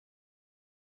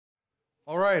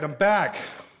All right, I'm back.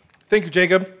 Thank you,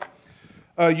 Jacob.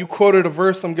 You quoted a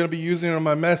verse I'm going to be using in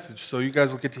my message, so you guys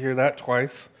will get to hear that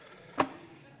twice.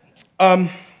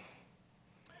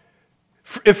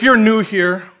 If you're new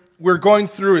here, we're going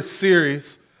through a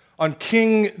series on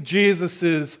King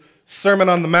Jesus' Sermon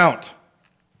on the Mount.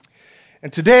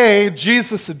 And today,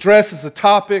 Jesus addresses a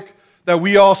topic that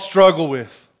we all struggle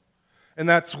with, and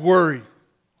that's worry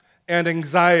and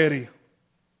anxiety.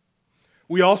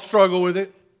 We all struggle with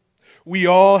it. We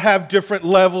all have different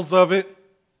levels of it,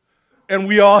 and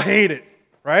we all hate it,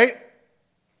 right?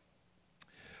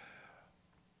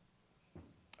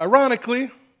 Ironically,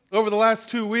 over the last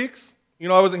 2 weeks, I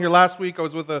wasn't here last week. I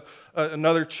was with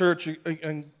another church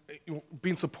and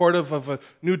being supportive of a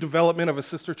new development of a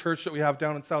sister church that we have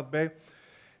down in South Bay.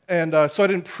 And so I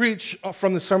didn't preach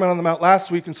from the Sermon on the Mount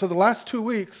last week. And so the last 2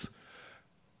 weeks,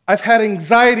 I've had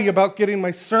anxiety about getting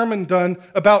my sermon done,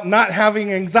 about not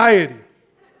having anxiety.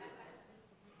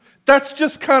 That's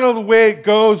just kind of the way it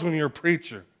goes when you're a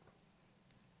preacher.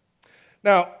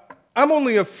 Now, I'm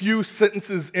only a few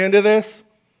sentences into this,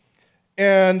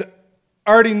 and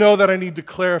I already know that I need to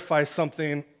clarify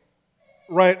something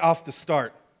right off the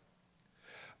start.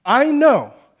 I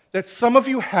know that some of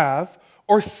you have,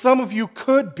 or some of you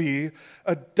could be,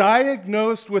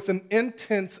 diagnosed with an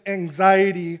intense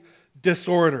anxiety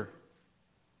disorder.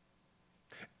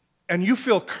 And you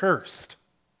feel cursed,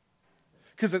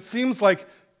 because it seems like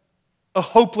a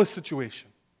hopeless situation.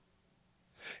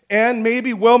 And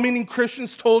maybe well-meaning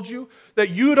Christians told you that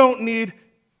you don't need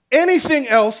anything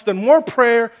else than more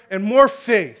prayer and more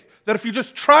faith. That if you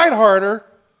just tried harder,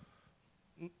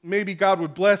 maybe God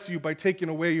would bless you by taking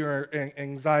away your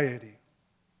anxiety.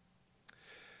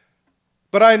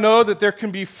 But I know that there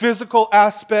can be physical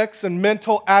aspects and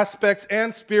mental aspects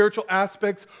and spiritual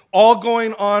aspects all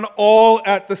going on all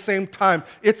at the same time.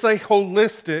 It's a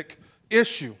holistic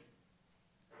issue.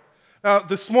 Now,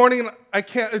 this morning, I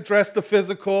can't address the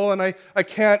physical and I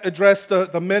can't address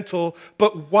the mental,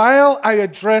 but while I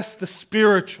address the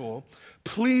spiritual,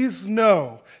 please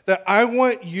know that I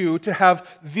want you to have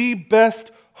the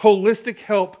best holistic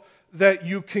help that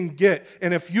you can get.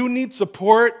 And if you need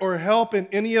support or help in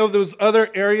any of those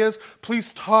other areas,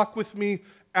 please talk with me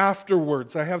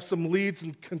afterwards. I have some leads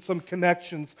and some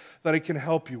connections that I can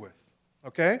help you with,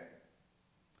 okay?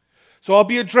 So I'll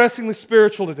be addressing the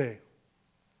spiritual today.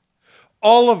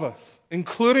 All of us,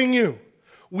 including you,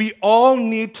 we all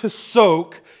need to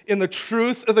soak in the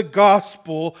truth of the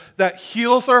gospel that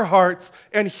heals our hearts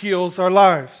and heals our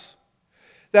lives.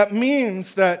 That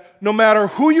means that no matter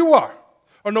who you are,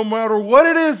 or no matter what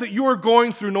it is that you are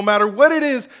going through, no matter what it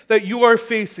is that you are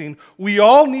facing, we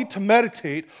all need to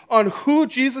meditate on who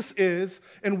Jesus is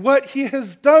and what he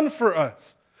has done for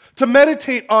us. To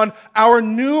meditate on our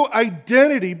new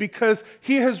identity because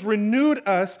he has renewed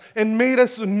us and made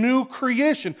us a new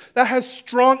creation. That has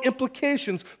strong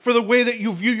implications for the way that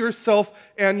you view yourself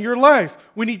and your life.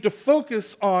 We need to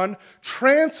focus on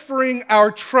transferring our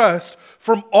trust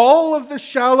from all of the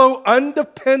shallow,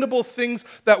 undependable things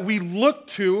that we look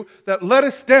to that let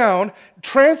us down,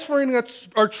 transferring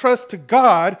our trust to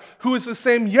God, who is the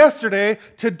same yesterday,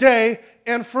 today,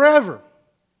 and forever.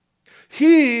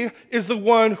 He is the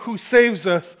one who saves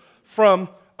us from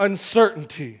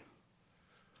uncertainty.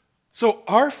 So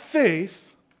our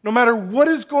faith, no matter what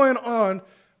is going on,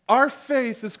 our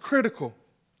faith is critical.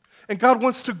 And God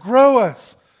wants to grow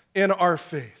us in our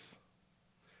faith.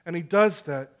 And he does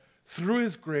that through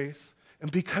his grace and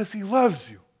because he loves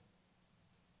you.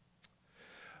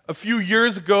 A few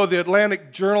years ago, the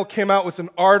Atlantic Journal came out with an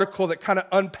article that kind of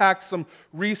unpacked some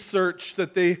research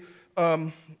that they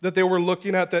were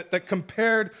looking at that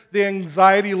compared the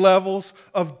anxiety levels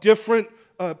of different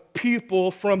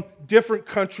people from different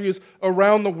countries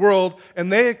around the world,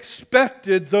 and they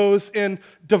expected those in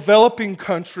developing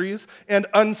countries and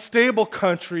unstable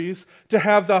countries to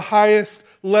have the highest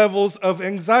levels of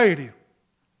anxiety.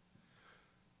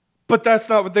 But that's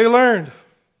not what they learned.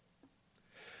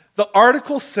 The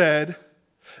article said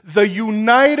the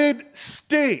United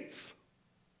States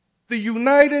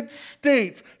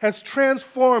has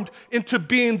transformed into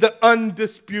being the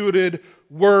undisputed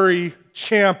worry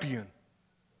champion.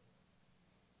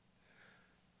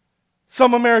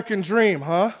 Some American dream,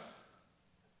 huh?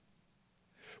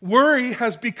 Worry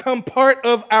has become part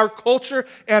of our culture,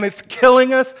 and it's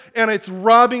killing us, and it's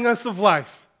robbing us of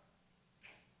life.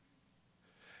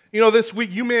 This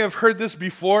week, you may have heard this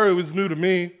before. It was new to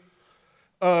me.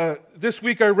 This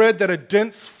week, I read that a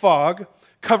dense fog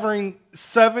covering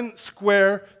 7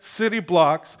 square city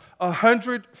blocks,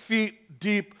 100 feet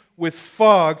deep with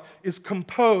fog, is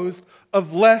composed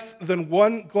of less than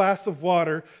one glass of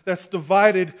water that's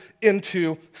divided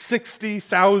into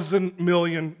 60,000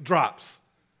 million drops.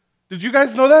 Did you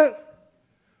guys know that?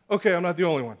 Okay, I'm not the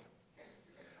only one.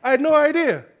 I had no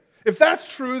idea. If that's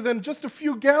true, then just a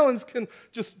few gallons can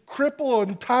just cripple an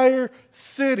entire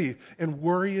city. And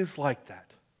worry is like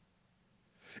that.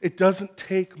 It doesn't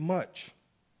take much,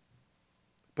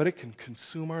 but it can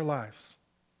consume our lives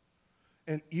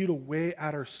and eat away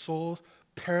at our souls,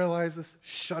 paralyze us,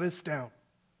 shut us down.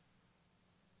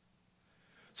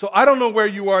 So I don't know where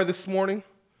you are this morning,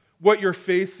 what you're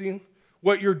facing,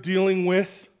 what you're dealing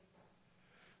with.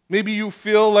 Maybe you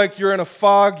feel like you're in a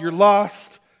fog, you're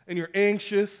lost, and you're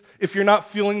anxious. If you're not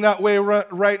feeling that way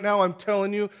right now, I'm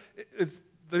telling you,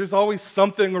 there's always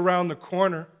something around the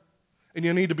corner, and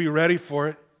you need to be ready for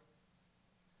it.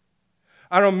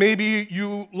 I don't know, maybe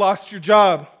you lost your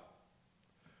job,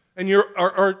 and you're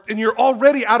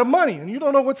already out of money, and you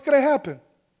don't know what's going to happen.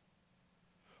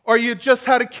 Or you just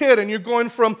had a kid, and you're going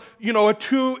from, a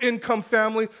two-income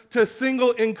family to a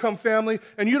single-income family,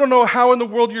 and you don't know how in the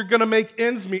world you're going to make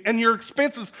ends meet, and your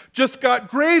expenses just got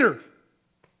greater.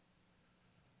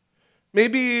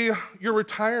 Maybe your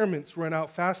retirement's run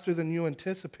out faster than you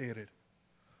anticipated.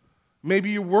 Maybe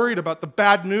you're worried about the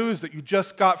bad news that you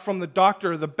just got from the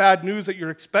doctor, or the bad news that you're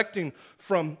expecting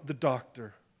from the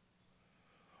doctor.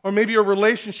 Or maybe a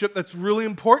relationship that's really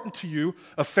important to you,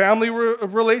 a family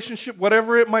relationship,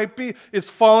 whatever it might be, is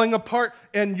falling apart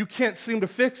and you can't seem to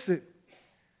fix it.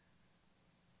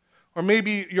 Or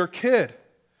maybe your kid,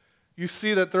 you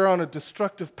see that they're on a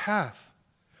destructive path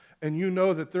and you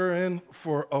know that they're in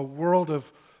for a world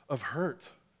of hurt.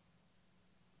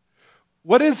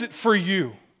 What is it for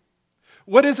you?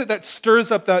 What is it that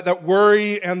stirs up that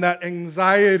worry and that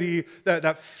anxiety,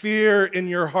 that fear in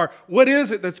your heart? What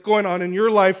is it that's going on in your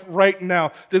life right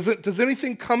now? Does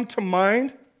anything come to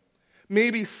mind?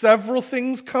 Maybe several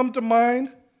things come to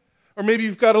mind? Or maybe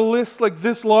you've got a list like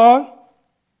this long?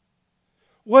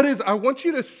 I want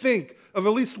you to think of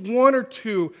at least one or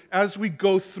two as we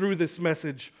go through this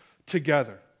message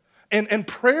together. And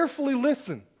prayerfully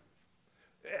listen.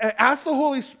 Ask the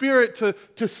Holy Spirit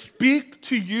to speak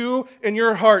to you in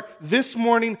your heart this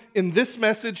morning, in this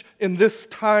message, in this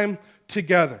time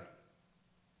together.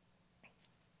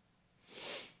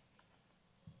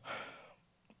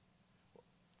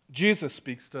 Jesus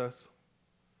speaks to us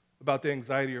about the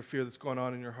anxiety or fear that's going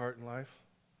on in your heart and life,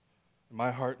 in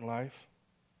my heart and life.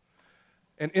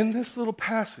 And in this little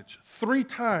passage, 3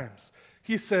 times,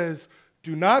 he says,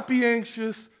 do not be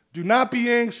anxious, do not be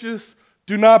anxious,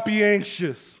 do not be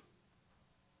anxious.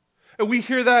 And we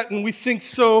hear that and we think,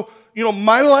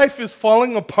 my life is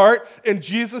falling apart and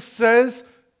Jesus says,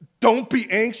 don't be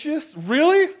anxious?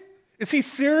 Really? Is he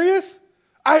serious?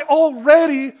 I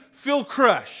already feel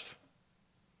crushed.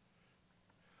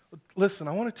 Listen,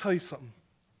 I want to tell you something.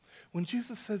 When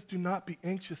Jesus says do not be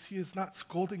anxious, he is not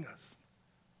scolding us.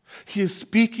 He is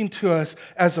speaking to us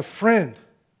as a friend.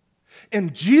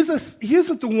 And Jesus, he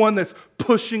isn't the one that's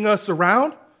pushing us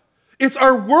around. It's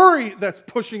our worry that's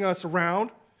pushing us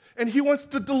around, and he wants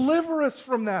to deliver us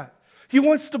from that. He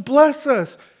wants to bless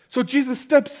us. So Jesus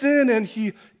steps in and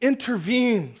he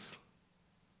intervenes.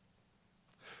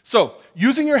 So,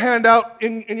 using your handout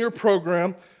in your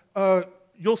program,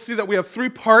 you'll see that we have 3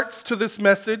 parts to this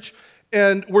message,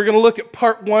 and we're going to look at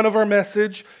part 1 of our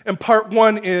message, and part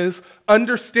 1 is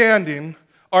understanding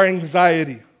our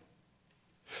anxiety.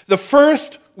 The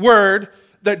first word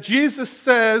that Jesus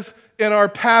says in our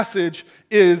passage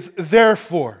is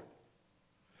therefore.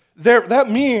 That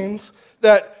means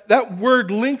that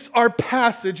word links our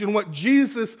passage and what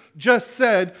Jesus just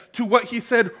said to what he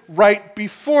said right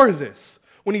before this.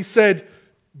 When he said,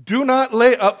 do not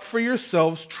lay up for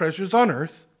yourselves treasures on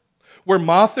earth, where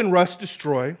moth and rust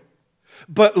destroy,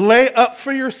 but lay up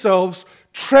for yourselves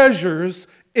treasures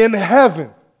in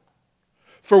heaven.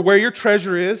 For where your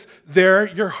treasure is, there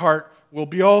your heart will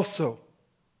be also.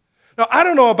 Now, I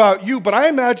don't know about you, but I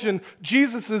imagine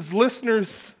Jesus'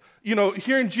 listeners,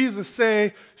 hearing Jesus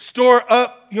say, store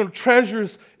up,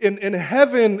 treasures in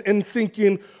heaven, and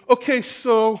thinking, okay,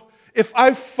 so if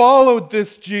I followed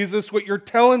this, Jesus, what you're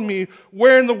telling me,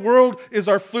 where in the world is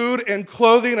our food and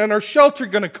clothing and our shelter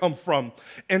going to come from?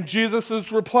 And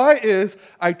Jesus' reply is,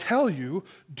 I tell you,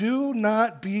 do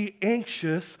not be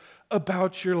anxious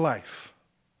about your life.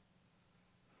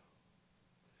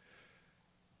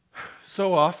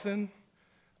 So often,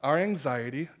 our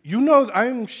anxiety,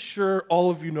 I'm sure all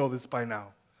of you know this by now,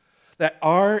 that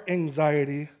our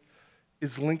anxiety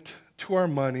is linked to our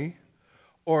money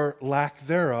or lack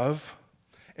thereof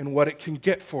and what it can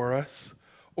get for us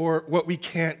or what we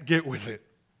can't get with it.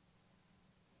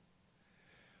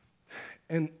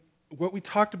 And what we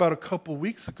talked about a couple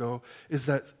weeks ago is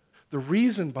that the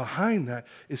reason behind that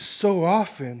is so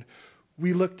often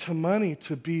we look to money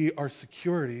to be our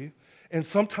security, and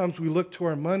sometimes we look to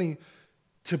our money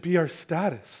to be our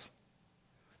status,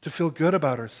 to feel good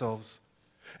about ourselves.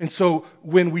 And so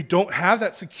when we don't have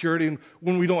that security and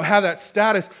when we don't have that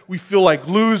status, we feel like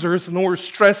losers, and then we're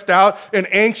stressed out and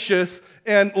anxious,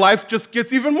 and life just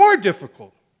gets even more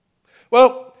difficult.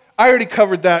 Well, I already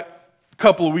covered that a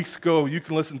couple of weeks ago. You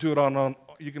can listen to it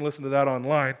you can listen to that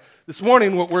online. This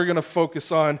morning, what we're going to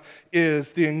focus on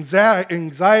is the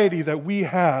anxiety that we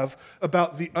have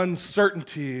about the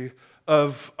uncertainty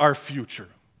of our future.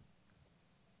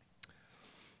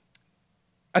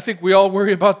 I think we all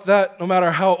worry about that no matter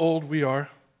how old we are.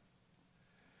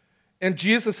 And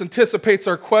Jesus anticipates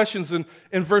our questions in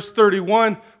verse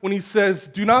 31 when he says,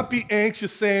 "Do not be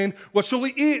anxious, saying, 'What shall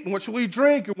we eat, and what shall we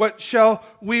drink, and what shall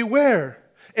we wear?'"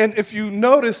 And if you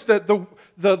notice that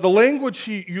the language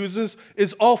he uses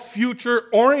is all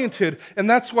future-oriented, and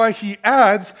that's why he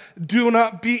adds, "Do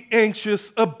not be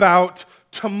anxious about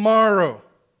tomorrow."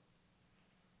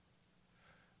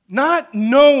 Not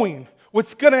knowing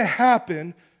what's going to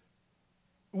happen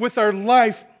with our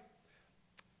life,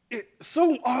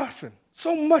 so often,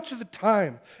 so much of the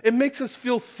time, it makes us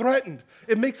feel threatened.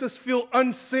 It makes us feel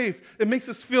unsafe. It makes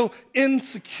us feel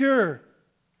insecure.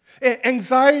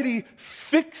 Anxiety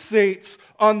fixates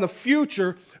on the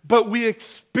future, but we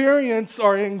experience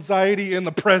our anxiety in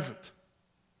the present.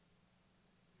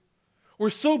 We're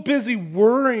so busy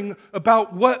worrying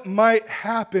about what might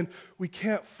happen, we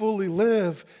can't fully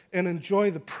live and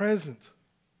enjoy the present.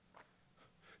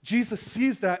 Jesus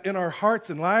sees that in our hearts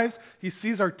and lives. He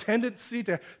sees our tendency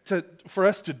for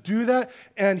us to do that,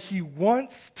 and he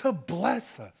wants to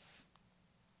bless us.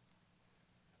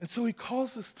 And so he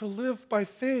calls us to live by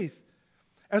faith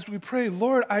as we pray,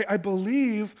 "Lord, I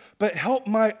believe, but help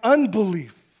my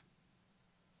unbelief.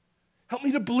 Help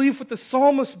me to believe what the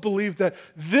psalmist believed, that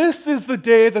this is the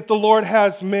day that the Lord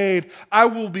has made. I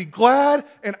will be glad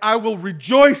and I will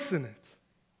rejoice in it."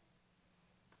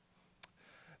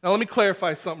 Now, let me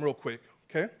clarify something real quick,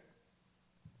 okay?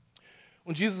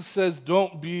 When Jesus says,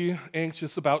 "Don't be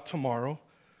anxious about tomorrow,"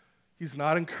 he's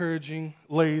not encouraging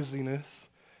laziness.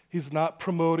 He's not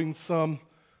promoting some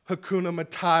Hakuna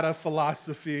Matata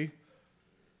philosophy.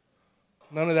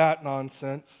 None of that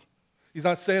nonsense. He's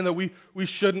not saying that we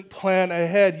shouldn't plan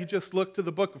ahead. You just look to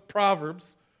the book of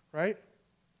Proverbs, right?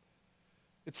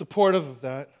 It's supportive of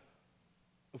that,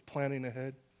 of planning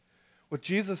ahead. What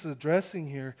Jesus is addressing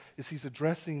here is he's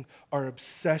addressing our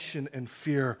obsession and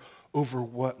fear over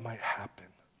what might happen.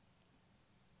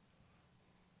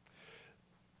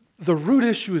 The root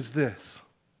issue is this: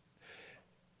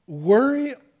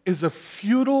 worry is a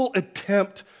futile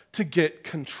attempt to get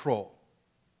control.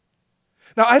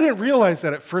 Now, I didn't realize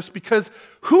that at first, because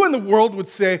who in the world would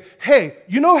say, "Hey,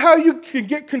 you know how you can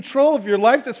get control of your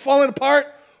life that's falling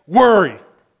apart? Worry."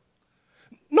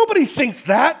 Nobody thinks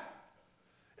that.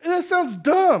 That sounds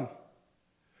dumb.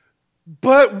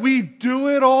 But we do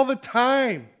it all the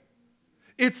time.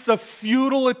 It's a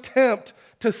futile attempt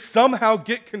to somehow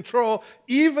get control,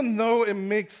 even though it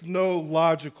makes no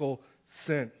logical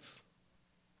sense.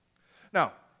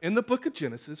 Now, in the book of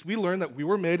Genesis, we learn that we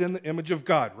were made in the image of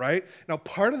God, right? Now,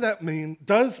 part of that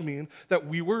does mean that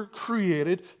we were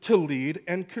created to lead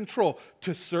and control,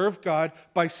 to serve God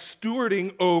by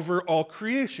stewarding over all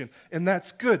creation, and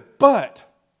that's good. But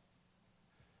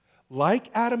like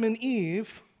Adam and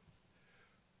Eve,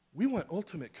 we want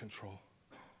ultimate control.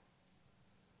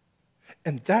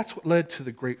 And that's what led to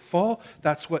the great fall.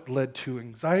 That's what led to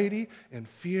anxiety and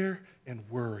fear and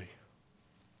worry.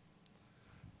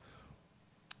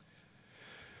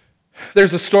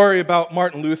 There's a story about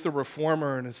Martin Luther,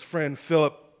 reformer, and his friend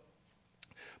Philip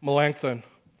Melanchthon.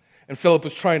 And Philip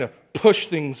was trying to push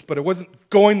things, but it wasn't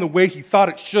going the way he thought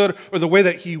it should or the way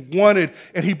that he wanted.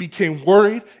 And he became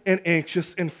worried and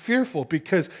anxious and fearful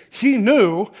because he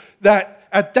knew that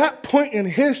at that point in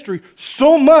history,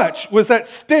 so much was at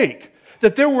stake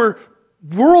that there were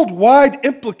worldwide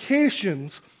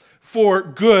implications for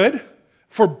good,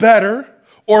 for better,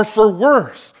 or for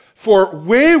worse, for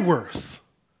way worse.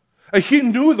 He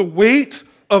knew the weight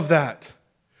of that.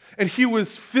 And he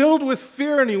was filled with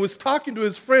fear, and he was talking to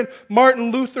his friend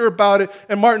Martin Luther about it.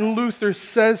 And Martin Luther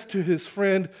says to his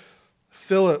friend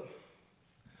Philip,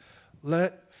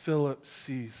 "Let Philip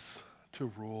cease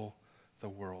to rule the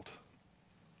world."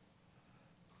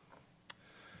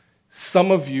 Some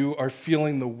of you are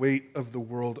feeling the weight of the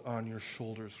world on your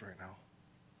shoulders right now.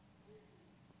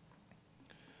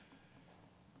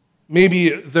 Maybe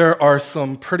there are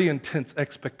some pretty intense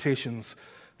expectations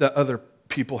that other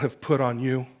people have put on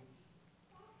you.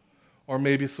 or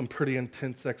maybe some pretty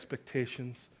intense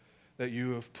expectations that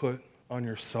you have put on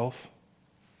yourself,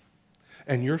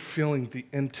 and you're feeling the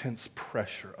intense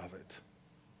pressure of it.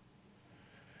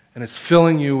 And it's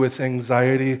filling you with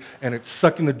anxiety, and it's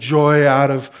sucking the joy out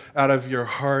of your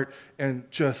heart, and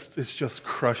it's just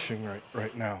crushing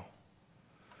right now.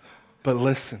 But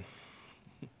listen,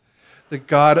 the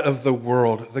God of the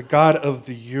world, the God of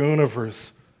the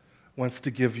universe wants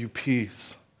to give you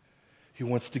peace. He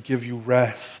wants to give you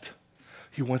rest.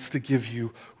 He wants to give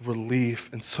you relief.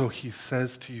 And so he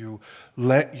says to you,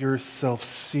 let yourself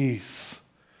cease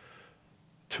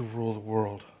to rule the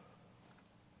world.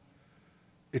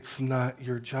 It's not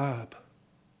your job.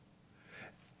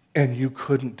 And you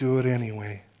couldn't do it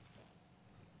anyway.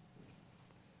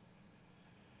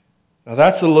 Now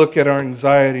that's a look at our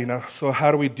anxiety. Now, so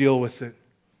how do we deal with it?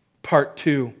 Part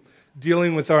 2,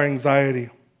 dealing with our anxiety.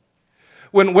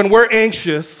 When we're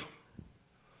anxious,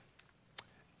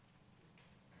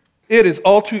 it is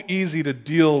all too easy to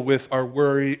deal with our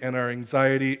worry and our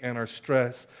anxiety and our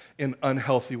stress in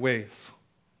unhealthy ways,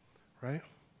 right?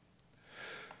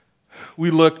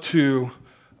 We look to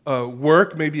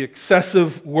work, maybe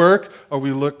excessive work, or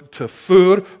we look to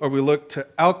food, or we look to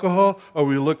alcohol, or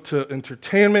we look to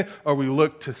entertainment, or we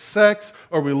look to sex,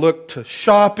 or we look to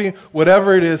shopping,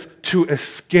 whatever it is, to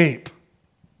escape.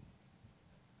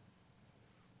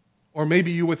 Or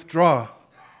maybe you withdraw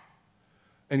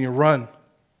and you run.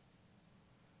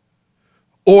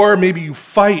 Or maybe you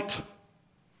fight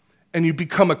and you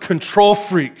become a control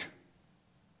freak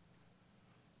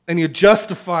and you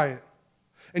justify it.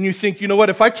 And you think, you know what,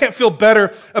 if I can't feel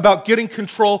better about getting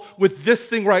control with this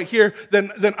thing right here,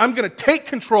 then I'm going to take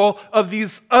control of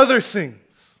these other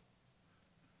things.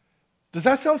 Does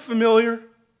that sound familiar?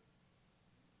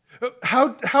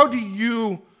 How do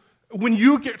you, when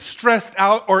you get stressed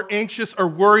out or anxious or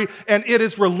worried and it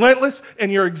is relentless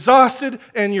and you're exhausted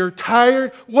and you're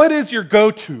tired, what is your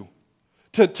go-to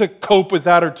to cope with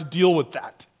that or to deal with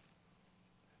that?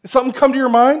 Does something come to your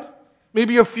mind?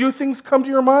 Maybe a few things come to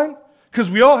your mind? Because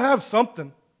we all have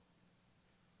something.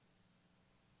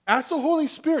 Ask the Holy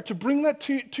Spirit to bring that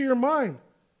to your mind.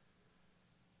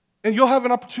 And you'll have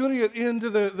an opportunity at the end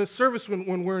of the service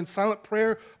when we're in silent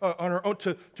prayer on our own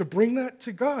to bring that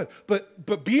to God.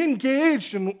 But be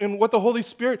engaged in what the Holy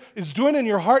Spirit is doing in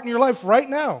your heart and your life right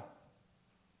now.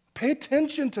 Pay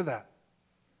attention to that.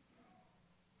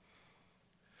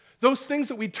 Those things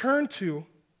that we turn to,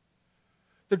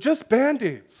 they're just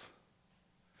Band-Aids.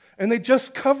 And they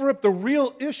just cover up the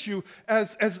real issue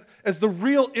as the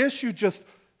real issue just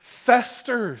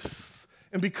festers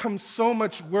and becomes so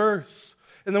much worse.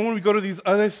 And then when we go to these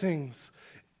other things,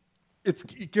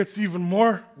 it gets even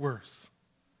more worse.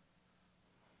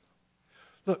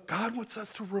 Look, God wants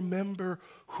us to remember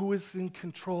who is in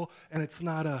control, and it's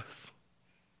not us.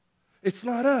 It's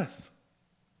not us.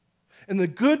 And the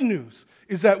good news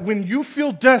is that when you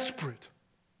feel desperate,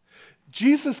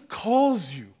 Jesus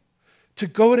calls you to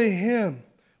go to him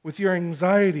with your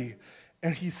anxiety.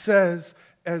 And he says,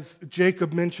 as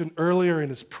Jacob mentioned earlier in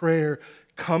his prayer,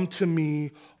 come to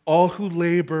me, all who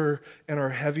labor and are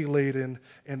heavy laden,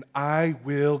 and I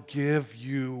will give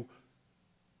you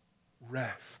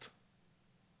rest.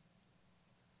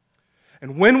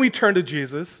 And when we turn to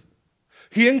Jesus,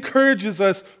 he encourages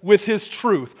us with his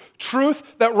truth. Truth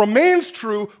that remains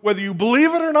true whether you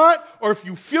believe it or not, or if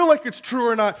you feel like it's true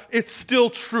or not, it's still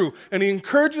true. And he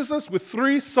encourages us with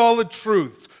 3 solid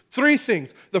truths. 3 things.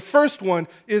 The first one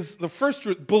is the first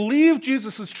truth. Believe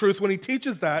Jesus' truth when he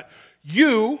teaches that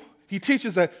you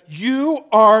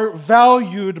are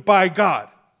valued by God.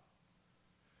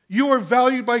 You are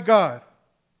valued by God.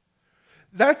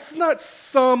 That's not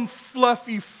some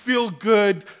fluffy,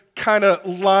 feel-good kind of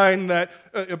line that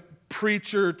a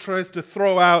preacher tries to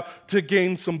throw out to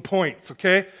gain some points,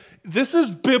 okay? This is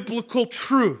biblical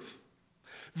truth.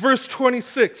 Verse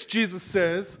 26, Jesus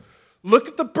says, look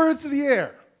at the birds of the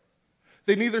air.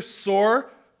 They neither sow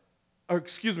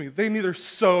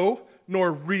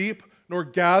nor reap nor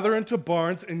gather into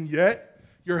barns, and yet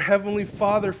your heavenly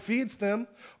Father feeds them.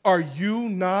 Are you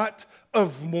not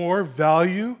of more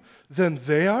value than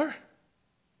they are?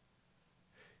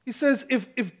 He says,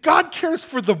 if God cares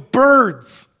for the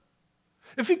birds,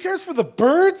 if he cares for the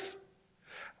birds,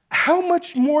 how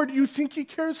much more do you think he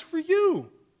cares for you?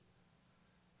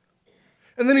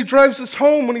 And then he drives us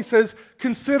home when he says,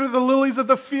 consider the lilies of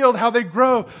the field, how they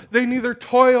grow. They neither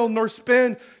toil nor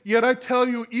spin. Yet I tell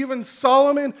you, even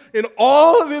Solomon in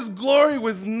all of his glory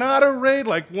was not arrayed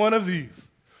like one of these.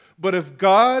 But if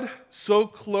God so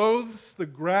clothes the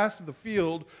grass of the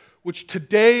field, which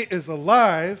today is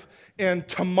alive and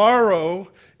tomorrow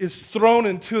is thrown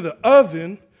into the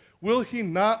oven, will he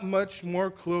not much more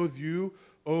clothe you,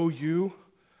 O you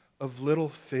of little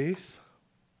faith?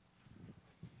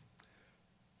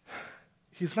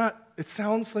 It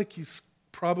sounds like he's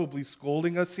probably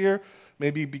scolding us here,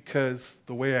 maybe because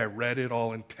the way I read it,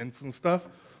 all intense and stuff.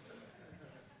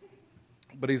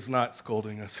 But he's not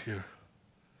scolding us here.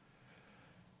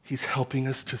 He's helping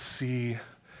us to see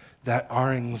that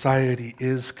our anxiety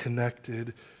is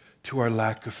connected to our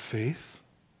lack of faith.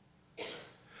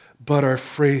 But our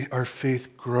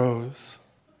faith grows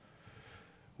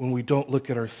when we don't look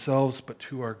at ourselves, but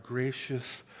to our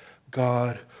gracious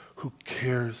God who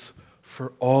cares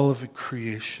for all of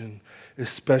creation,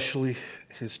 especially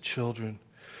his children.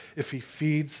 If he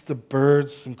feeds the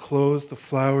birds and clothes the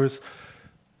flowers,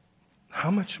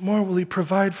 how much more will he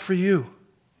provide for you?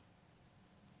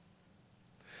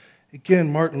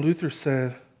 Again, Martin Luther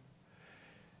said,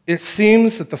 it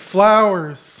seems that the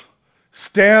flowers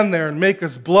stand there and make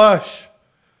us blush,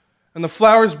 and the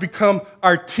flowers become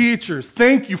our teachers.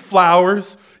 Thank you,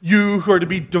 flowers, you who are to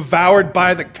be devoured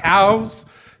by the cows.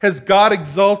 God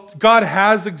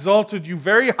has exalted you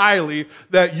very highly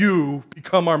that you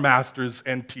become our masters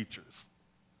and teachers.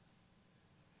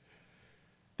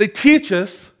 They teach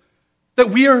us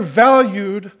that we are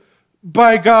valued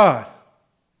by God.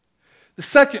 The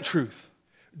second truth,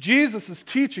 Jesus is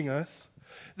teaching us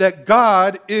that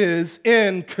God is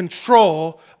in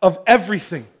control of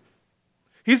everything.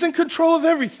 He's in control of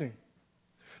everything.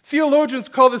 Theologians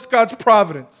call this God's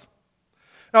providence.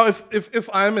 Now, if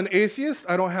I'm an atheist,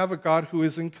 I don't have a God who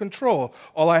is in control.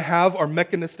 All I have are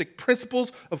mechanistic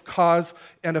principles of cause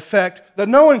and effect that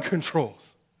no one controls.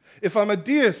 If I'm a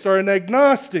deist or an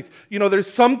agnostic,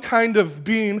 there's some kind of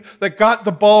being that got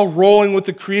the ball rolling with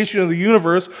the creation of the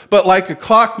universe, but like a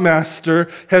clockmaster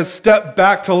has stepped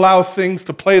back to allow things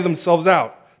to play themselves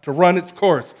out, to run its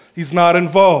course. He's not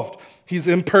involved. He's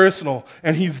impersonal,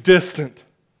 and he's distant.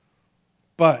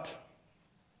 But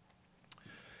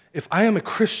if I am a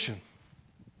Christian,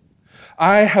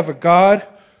 I have a God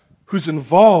who's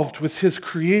involved with his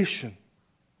creation.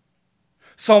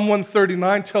 Psalm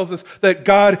 139 tells us that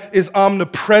God is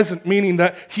omnipresent, meaning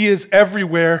that he is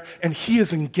everywhere and he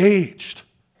is engaged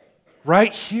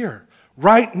right here,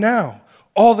 right now,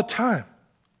 all the time.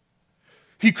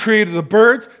 He created the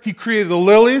birds, he created the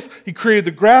lilies, he created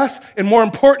the grass, and more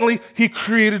importantly, he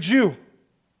created you.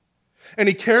 And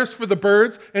he cares for the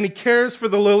birds, and he cares for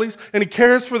the lilies, and he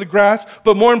cares for the grass,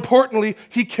 but more importantly,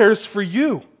 he cares for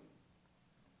you.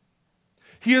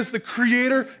 He is the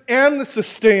creator and the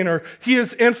sustainer. He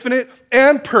is infinite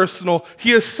and personal.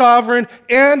 He is sovereign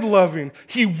and loving.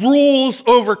 He rules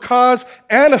over cause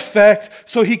and effect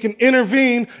so he can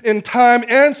intervene in time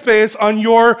and space on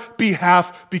your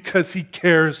behalf because he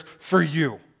cares for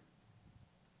you.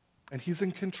 And he's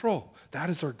in control. That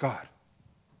is our God.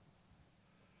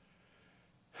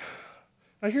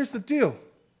 Now here's the deal.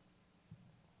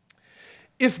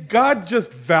 If God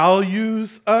just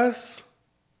values us,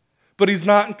 but he's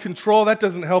not in control, that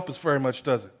doesn't help us very much,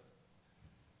 does it?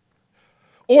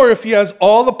 Or if he has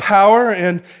all the power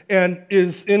and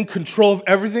is in control of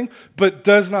everything, but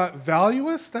does not value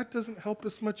us, that doesn't help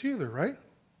us much either, right?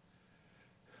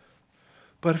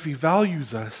 But if he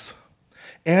values us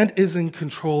and is in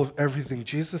control of everything,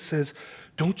 Jesus says,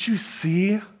 don't you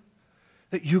see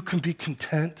that you can be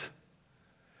content?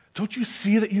 Don't you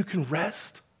see that you can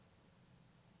rest?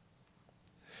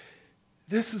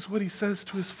 This is what he says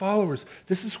to his followers.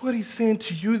 This is what he's saying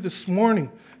to you this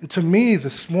morning and to me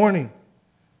this morning.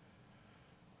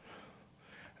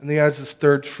 And he adds this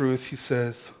third truth. He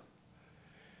says,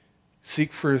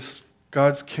 seek first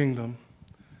God's kingdom,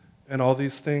 and all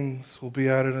these things will be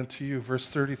added unto you. Verse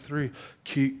 33,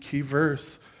 key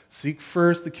verse. Seek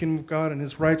first the kingdom of God and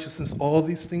his righteousness. All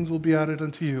these things will be added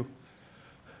unto you.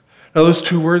 Now those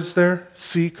two words there,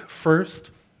 seek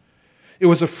first. It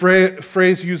was a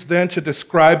phrase used then to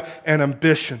describe an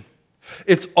ambition.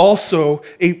 It's also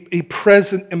a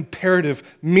present imperative,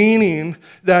 meaning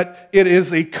that it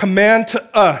is a command to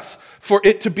us for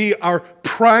it to be our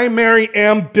primary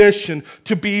ambition,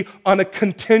 to be on a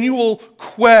continual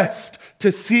quest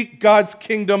to seek God's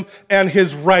kingdom and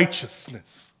his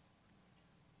righteousness.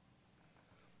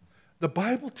 The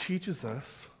Bible teaches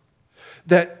us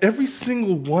that every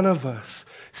single one of us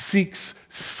seeks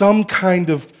some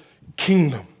kind of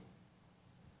kingdom.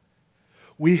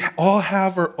 We all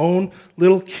have our own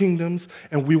little kingdoms,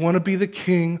 and we want to be the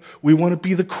king, we want to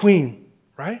be the queen,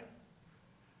 right?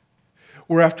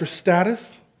 We're after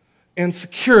status and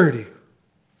security.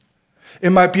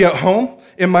 It might be at home,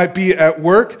 it might be at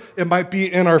work, it might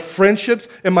be in our friendships,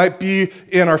 it might be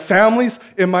in our families,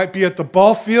 it might be at the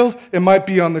ball field, it might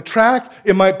be on the track,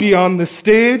 it might be on the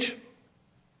stage.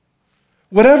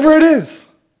 Whatever it is.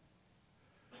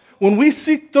 When we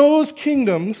seek those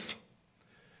kingdoms,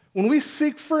 when we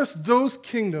seek first those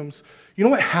kingdoms, you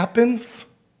know what happens?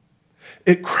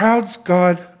 It crowds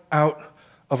God out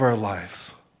of our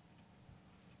lives.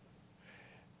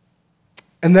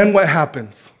 And then what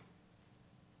happens?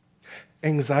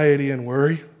 Anxiety and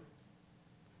worry.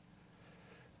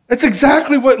 It's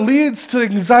exactly what leads to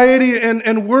anxiety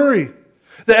and worry.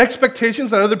 The expectations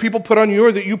that other people put on you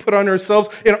or that you put on ourselves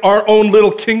in our own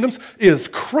little kingdoms is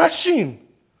crushing.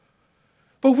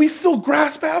 But we still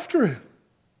grasp after it.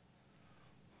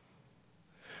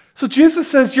 So Jesus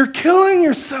says, you're killing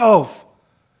yourself.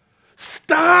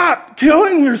 Stop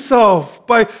killing yourself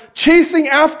by chasing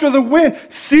after the wind.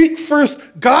 Seek first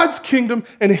God's kingdom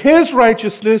and His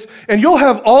righteousness, and you'll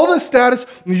have all the status,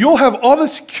 and you'll have all the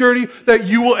security that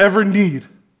you will ever need.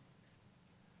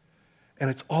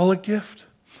 And it's all a gift.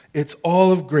 It's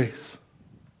all of grace.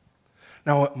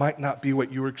 Now, it might not be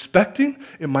what you were expecting.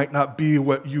 It might not be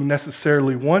what you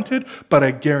necessarily wanted, but I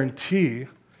guarantee,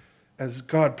 as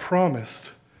God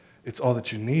promised, it's all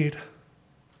that you need.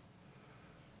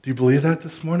 Do you believe that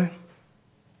this morning?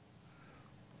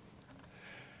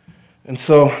 And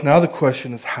so now the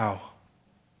question is how?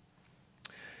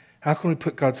 How can we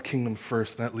put God's kingdom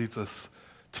first? And that leads us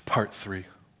to part 3.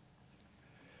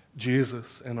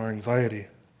 Jesus and our anxiety.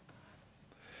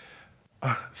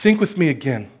 Think with me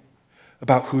again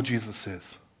about who Jesus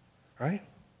is, right?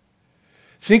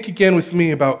 Think again with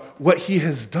me about what He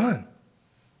has done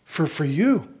for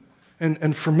you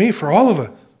and for me, for all of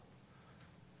us.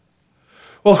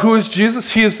 Well, who is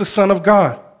Jesus? He is the Son of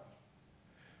God.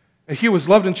 And He was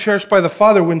loved and cherished by the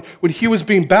Father. When He was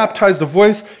being baptized, a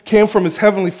voice came from His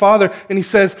heavenly Father, and He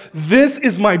says, "This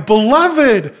is my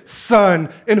beloved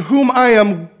Son, in whom I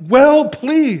am well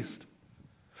pleased."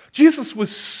 Jesus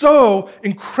was so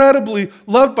incredibly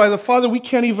loved by the Father, we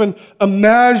can't even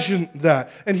imagine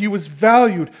that. And He was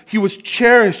valued, He was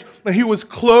cherished, and He was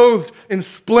clothed in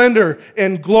splendor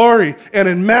and glory and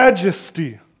in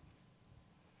majesty.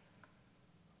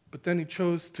 But then He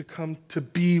chose to come to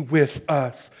be with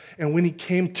us. And when He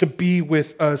came to be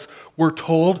with us, we're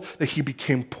told that He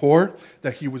became poor,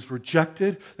 that He was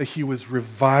rejected, that He was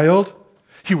reviled.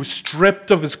 He was stripped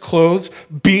of His clothes,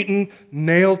 beaten,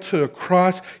 nailed to a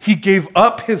cross. He gave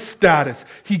up His status.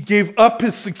 He gave up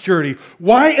His security.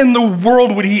 Why in the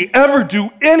world would He ever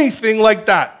do anything like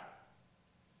that?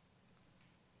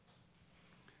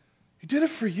 He did it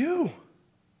for you.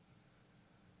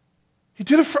 He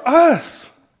did it for us.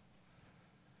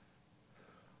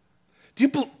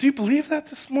 Do you believe that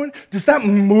this morning? Does that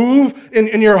move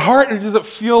in your heart, or does it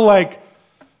feel like,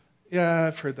 yeah,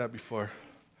 I've heard that before?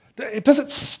 Does it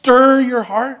stir your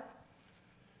heart?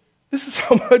 This is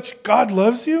how much God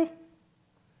loves you?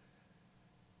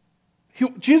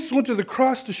 Jesus went to the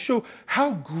cross to show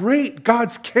how great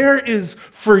God's care is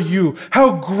for you,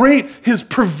 how great His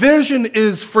provision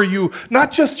is for you,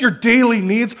 not just your daily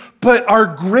needs, but our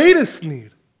greatest need.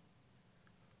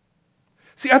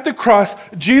 See, at the cross,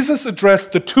 Jesus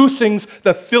addressed the two things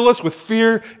that fill us with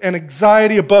fear and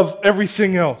anxiety above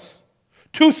everything else.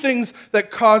 Two things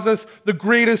that cause us the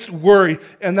greatest worry,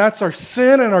 and that's our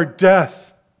sin and our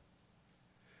death.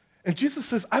 And Jesus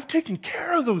says, I've taken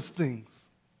care of those things.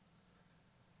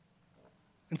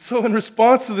 And so in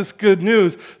response to this good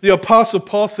news, the Apostle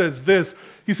Paul says this.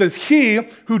 He says, He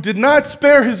who did not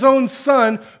spare His own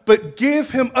Son, but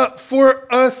gave Him up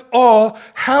for us all,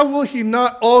 how will He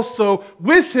not also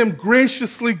with Him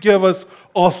graciously give us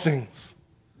all things?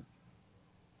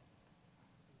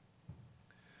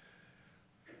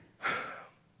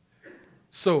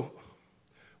 So,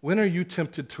 when are you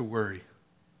tempted to worry?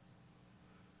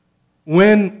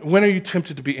 When are you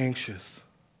tempted to be anxious?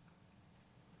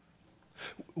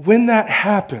 When that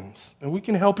happens, and we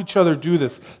can help each other do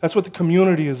this, that's what the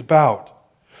community is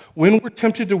about. When we're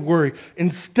tempted to worry,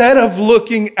 instead of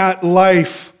looking at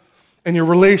life and your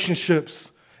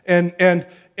relationships and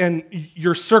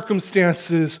your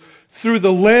circumstances through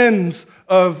the lens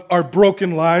of our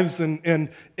broken lives and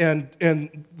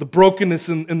the brokenness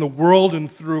in the world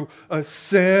and through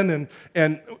sin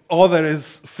and all that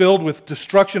is filled with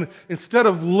destruction, instead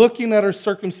of looking at our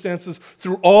circumstances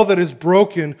through all that is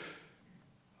broken,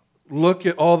 look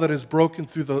at all that is broken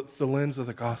through the lens of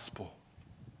the gospel.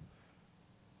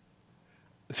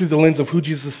 Through the lens of who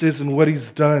Jesus is and what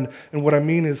He's done. And what I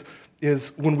mean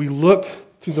is when we look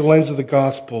through the lens of the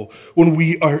gospel, when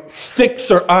we fix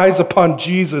our eyes upon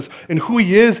Jesus and who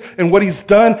He is and what He's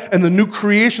done and the new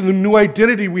creation, the new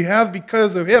identity we have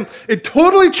because of Him, it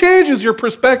totally changes your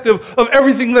perspective of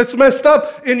everything that's messed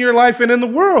up in your life and in the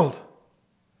world.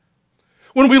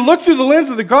 When we look through the lens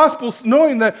of the gospel,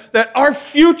 knowing that our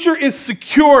future is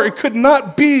secure, it could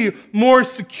not be more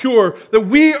secure, that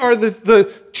we are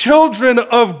the children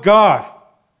of God,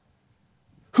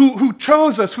 who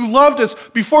chose us, who loved us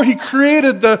before he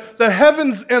created the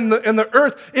heavens and the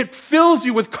earth, it fills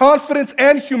you with confidence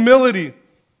and humility.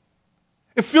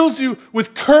 It fills you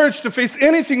with courage to face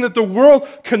anything that the world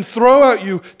can throw at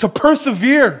you, to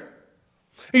persevere.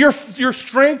 Your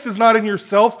strength is not in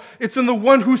yourself, it's in the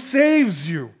one who saves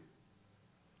you.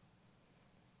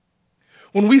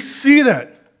 When we see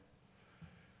that,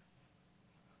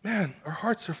 man, our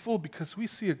hearts are full because we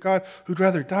see a God who'd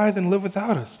rather die than live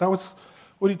without us. That was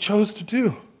what he chose to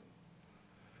do.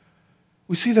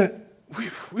 We see that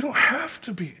we don't have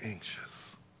to be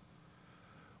anxious.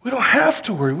 We don't have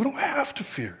to worry. We don't have to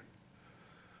fear.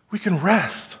 We can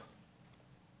rest.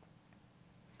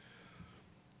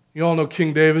 You all know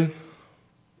King David.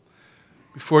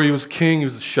 Before he was king, he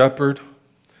was a shepherd.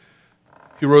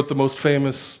 He wrote the most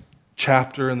famous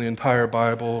chapter in the entire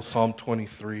Bible, Psalm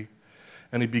 23.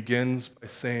 And he begins by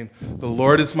saying, "The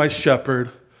Lord is my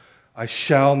shepherd, I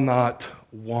shall not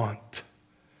want.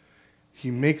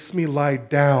 He makes me lie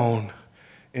down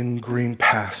in green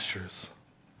pastures."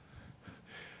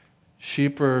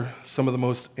 Sheep are some of the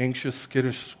most anxious,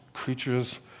 skittish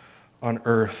creatures on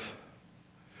earth.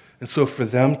 And so for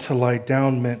them to lie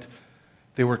down meant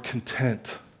they were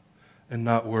content and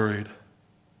not worried.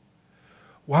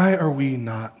 Why are we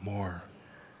not more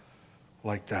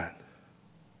like that?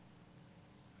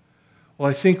 Well,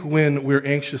 I think when we're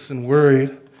anxious and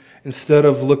worried, instead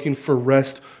of looking for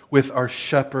rest with our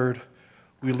shepherd,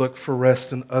 we look for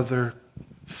rest in other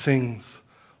things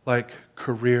like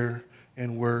career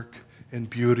and work and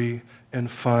beauty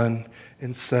and fun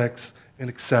and sex and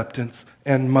acceptance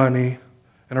and money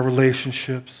and our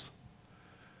relationships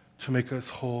to make us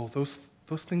whole. Those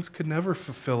things could never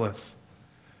fulfill us.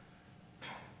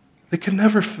 They could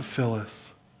never fulfill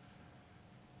us.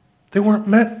 They weren't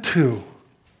meant to.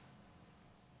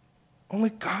 Only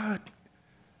God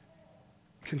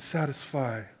can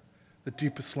satisfy the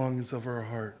deepest longings of our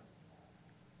heart.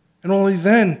 And only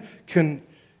then can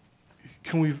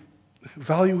we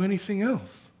value anything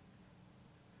else.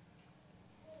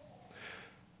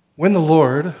 When the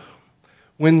Lord,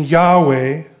 when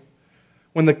Yahweh,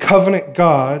 when the covenant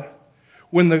God,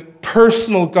 when the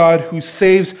personal God who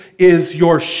saves is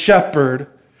your shepherd,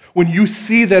 when you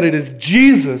see that it is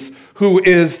Jesus who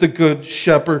is the good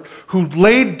shepherd, who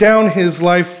laid down his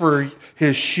life for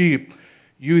his sheep,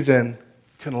 you then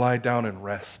can lie down and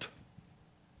rest.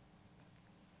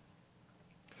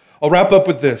 I'll wrap up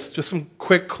with this, just some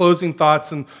quick closing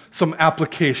thoughts and some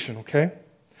application, okay?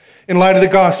 In light of the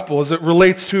gospel, as it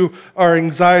relates to our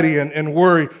anxiety and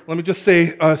worry, let me just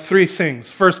say three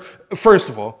things. First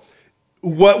of all,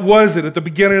 what was it at the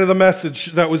beginning of the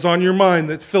message that was on your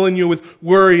mind that's filling you with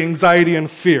worry, anxiety,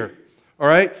 and fear? All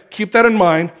right? Keep that in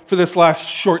mind for this last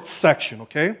short section,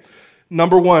 okay?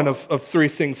 Number one of three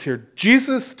things here.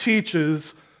 Jesus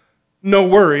teaches no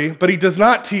worry, but he does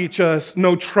not teach us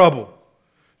no trouble.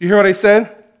 You hear what I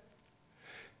said?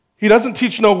 He doesn't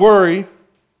teach no worry,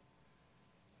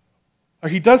 or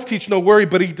he does teach no worry,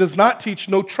 but he does not teach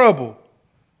no trouble.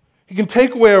 He can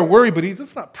take away our worry, but he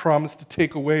does not promise to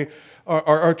take away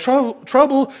our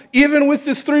trouble. Even with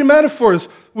these three metaphors,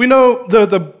 we know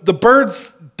the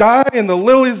birds die and the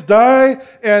lilies die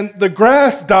and the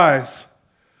grass dies.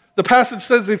 The passage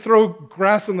says they throw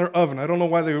grass in their oven. I don't know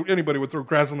why anybody would throw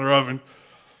grass in their oven.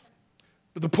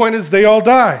 But the point is they all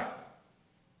die.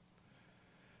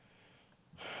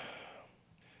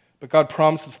 But God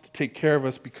promises to take care of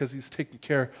us because he's taking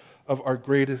care of our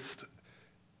greatest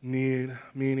need,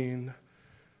 meaning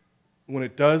when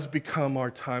it does become our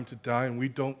time to die and we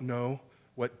don't know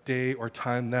what day or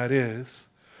time that is,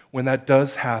 when that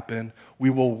does happen, we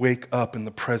will wake up in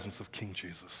the presence of King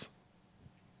Jesus.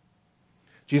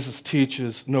 Jesus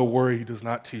teaches no worry. He does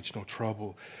not teach no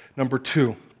trouble. Number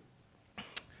two,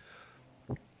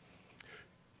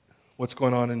 what's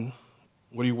going on and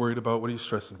what are you worried about? What are you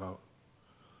stressing about?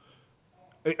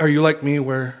 Are you like me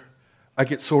where I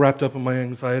get so wrapped up in my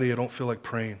anxiety I don't feel like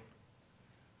praying?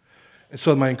 And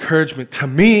so my encouragement to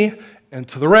me and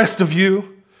to the rest of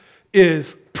you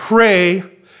is pray,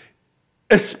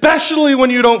 especially when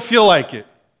you don't feel like it.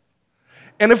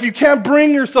 And if you can't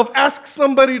bring yourself, ask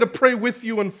somebody to pray with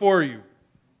you and for you.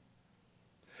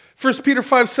 1 Peter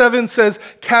 5:7 says,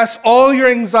 cast all your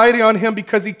anxiety on him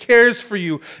because he cares for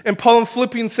you. And Paul in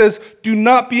Philippians says, do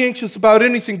not be anxious about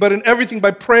anything, but in everything by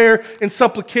prayer and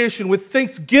supplication. With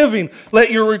thanksgiving,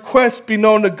 let your requests be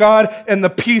known to God, and the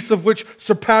peace of which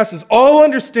surpasses all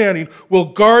understanding will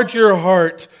guard your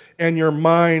heart and your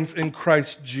minds in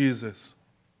Christ Jesus.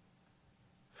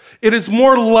 It is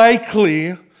more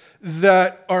likely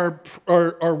that our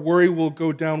worry will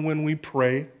go down when we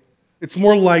pray. It's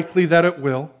more likely that it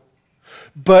will.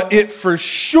 But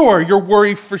your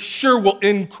worry for sure will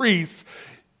increase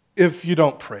if you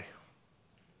don't pray.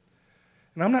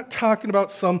 And I'm not talking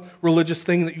about some religious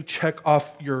thing that you check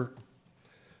off your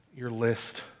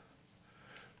list.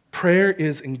 Prayer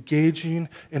is engaging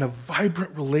in a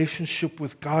vibrant relationship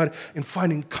with God and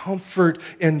finding comfort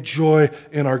and joy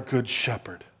in our Good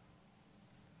Shepherd.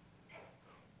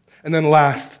 And then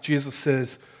last, Jesus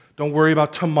says, don't worry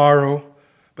about tomorrow,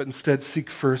 but instead seek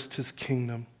first his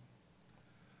kingdom.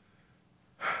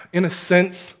 In a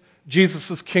sense,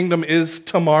 Jesus' kingdom is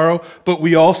tomorrow, but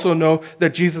we also know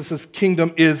that Jesus'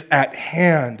 kingdom is at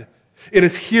hand. It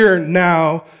is here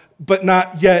now, but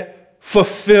not yet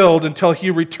fulfilled until he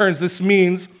returns. This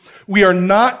means we are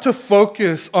not to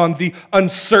focus on the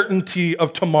uncertainty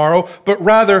of tomorrow, but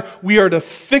rather we are to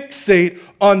fixate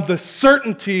on the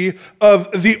certainty of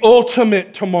the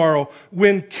ultimate tomorrow.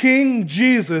 When King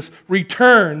Jesus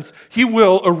returns, he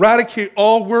will eradicate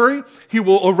all worry, he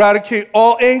will eradicate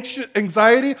all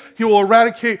anxiety, he will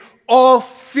eradicate all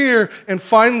fear, and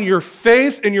finally your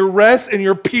faith and your rest and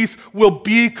your peace will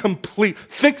be complete.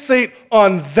 Fixate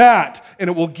on that, and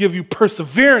it will give you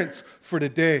perseverance for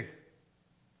today.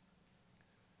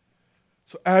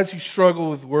 So as you struggle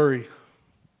with worry,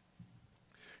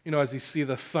 as you see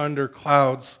the thunder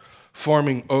clouds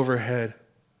forming overhead,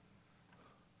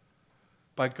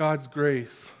 by God's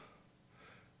grace,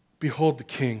 behold the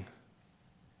King.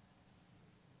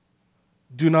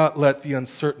 Do not let the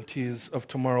uncertainties of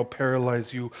tomorrow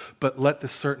paralyze you, but let the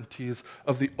certainties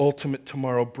of the ultimate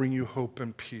tomorrow bring you hope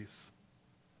and peace.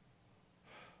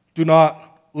 Do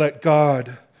not let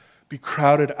God be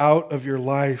crowded out of your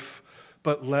life,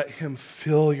 but let him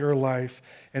fill your life.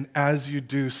 And as you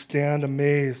do, stand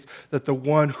amazed that the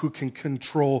one who can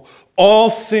control all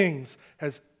things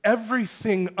has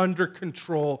everything under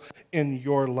control in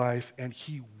your life, and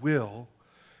he will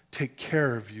take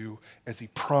care of you as he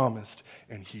promised,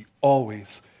 and he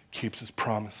always keeps his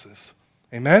promises.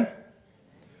 Amen?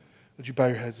 Would you bow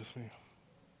your heads with me?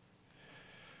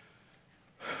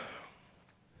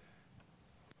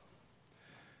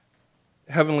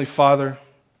 Heavenly Father,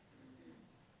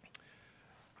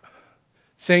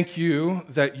 thank you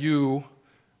that you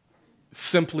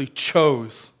simply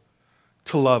chose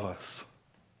to love us.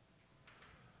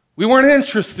 We weren't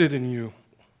interested in you.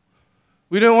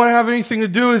 We didn't want to have anything to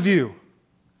do with you.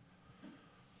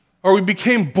 Or we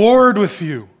became bored with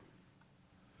you.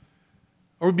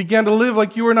 Or we began to live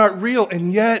like you were not real.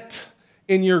 And yet,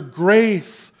 in your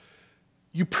grace,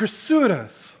 you pursued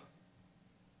us.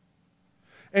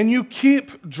 And you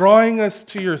keep drawing us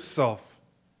to yourself.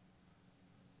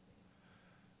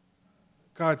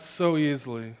 God, so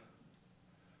easily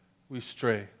we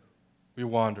stray, we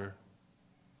wander.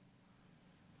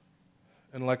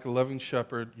 And like a loving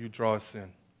shepherd, you draw us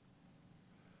in.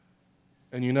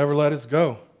 And you never let us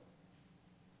go.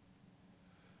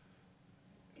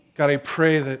 God, I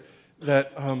pray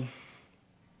that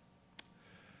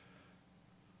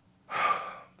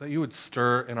you would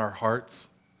stir in our hearts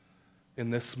in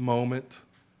this moment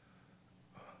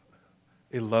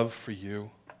a love for you,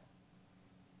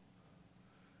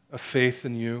 a faith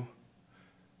in you.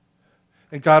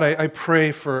 And God, I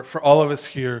pray for all of us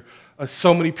here,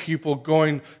 so many people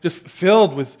going just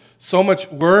filled with so much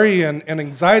worry and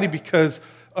anxiety because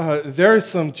there are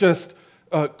some just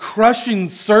crushing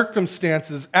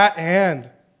circumstances at hand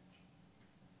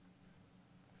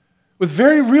with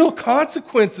very real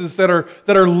consequences that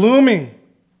are looming.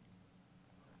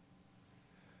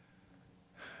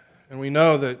 And we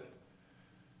know that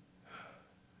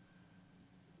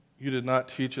you did not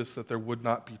teach us that there would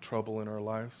not be trouble in our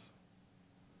lives.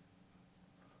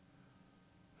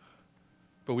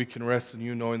 But we can rest in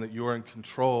you knowing that you are in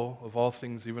control of all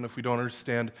things, even if we don't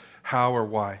understand how or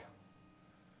why.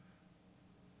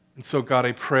 And so, God,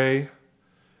 I pray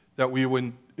that we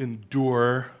would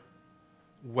endure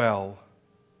well,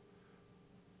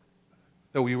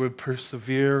 that we would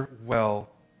persevere well,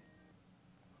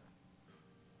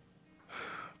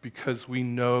 because we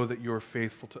know that you are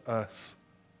faithful to us.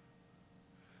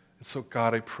 And so,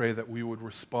 God, I pray that we would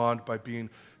respond by being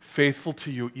faithful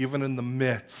to you even in the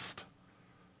midst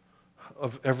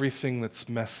of everything that's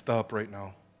messed up right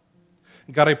now.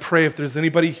 And God, I pray if there's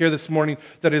anybody here this morning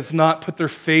that has not put their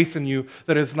faith in you,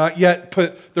 that has not yet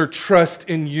put their trust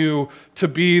in you to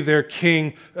be their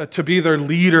king, to be their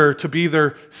leader, to be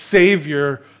their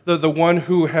savior, the one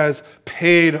who has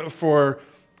paid for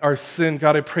our sin,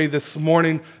 God, I pray this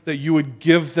morning that you would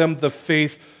give them the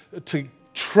faith to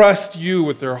trust you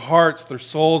with their hearts, their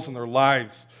souls, and their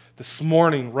lives, this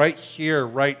morning, right here,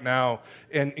 right now,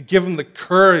 and give them the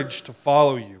courage to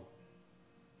follow you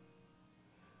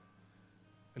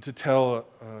and to tell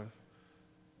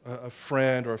a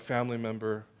friend or a family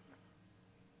member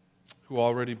who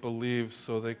already believes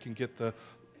so they can get the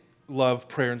love,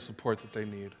 prayer, and support that they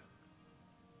need.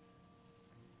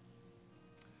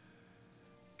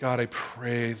 God, I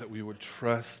pray that we would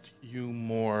trust you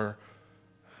more,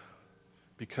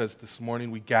 because this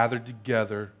morning we gathered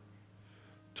together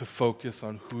to focus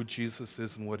on who Jesus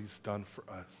is and what he's done for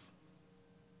us.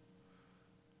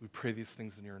 We pray these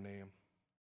things in your name.